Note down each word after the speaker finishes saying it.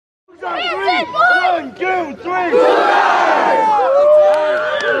One, two, three.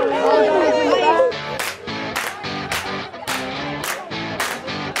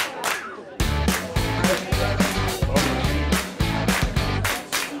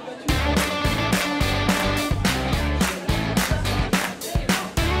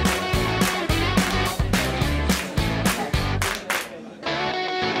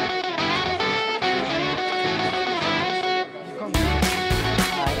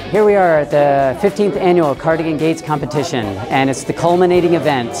 Here we are at the 15th annual Cardigan Gates competition, and it's the culminating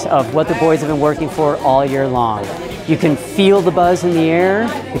event of what the boys have been working for all year long. You can feel the buzz in the air.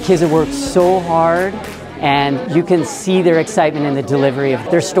 The kids have worked so hard, and you can see their excitement in the delivery of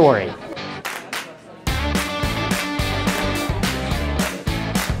their story.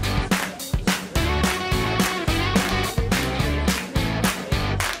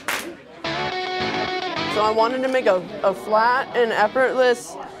 So I wanted to make a flat and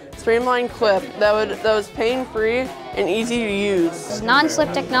effortless streamlined clip that was pain-free and easy to use.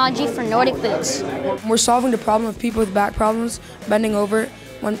 Non-slip technology for Nordic boots. We're solving the problem of people with back problems bending over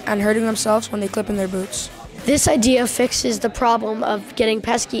and hurting themselves when they clip in their boots. This idea fixes the problem of getting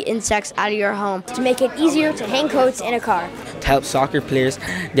pesky insects out of your home. To make it easier to hang coats in a car. To help soccer players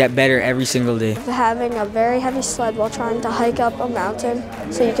get better every single day. Having a very heavy sled while trying to hike up a mountain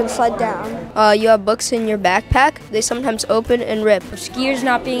so you can sled down. You have books in your backpack. They sometimes open and rip. Skiers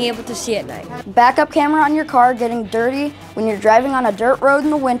not being able to see at night. Backup camera on your car getting dirty when you're driving on a dirt road in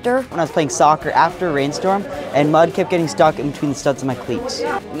the winter. When I was playing soccer after a rainstorm and mud kept getting stuck in between the studs of my cleats.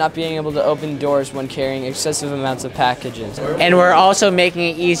 Not being able to open doors when carrying excessive amounts of packages. And we're also making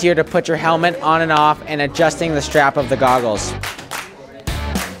it easier to put your helmet on and off and adjusting the strap of the goggles.